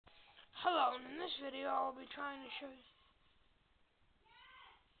Hello, and in this video I'll be trying to show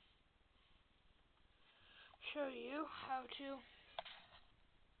you how to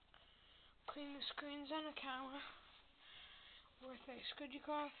clean the screens on a camera with a scrunchie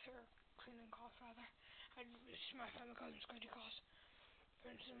cloth, or cleaning cloth rather. My family calls them scrunchie cloths,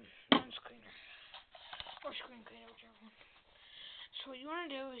 and some lens cleaner, or screen cleaner, whichever one. So what you want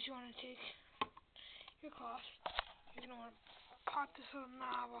to do is you want to take your cloth, you're going to want to pop this little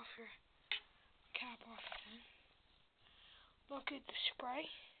knob off your cap off your thing. Look at the spray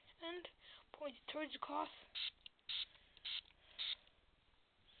and point it towards the cloth.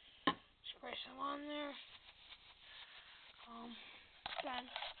 Spray some on there. Then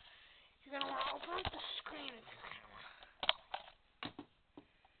you're gonna want to open up the screen of your camera.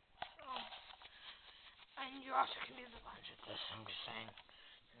 And you also can do the lens with this. I'm just saying,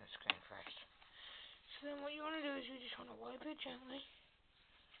 do the screen first. So then what you want to do is you just want to wipe it gently.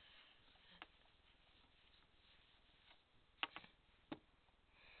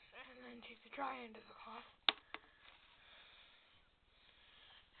 And then take the dry end of the cloth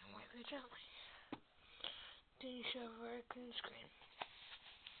and wipe it gently. Then you should have a very clean screen.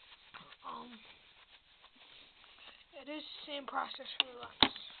 It is the same process for the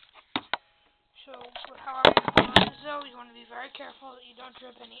lens. So, however you do the lens though, you want to be very careful that you don't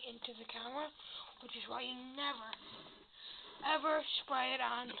drip any into the camera, which is why you never, ever spray it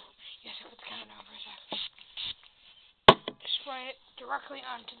on. Yes, I put the camera down for a second. Spray it directly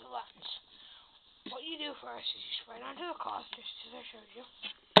onto the lens. What you do first is you spray it onto the cloth, just as I showed you,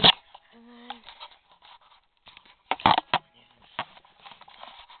 and then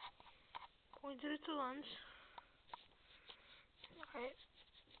point it at the lens. Alright.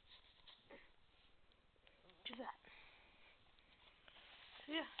 Do that.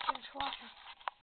 So yeah, thanks for watching.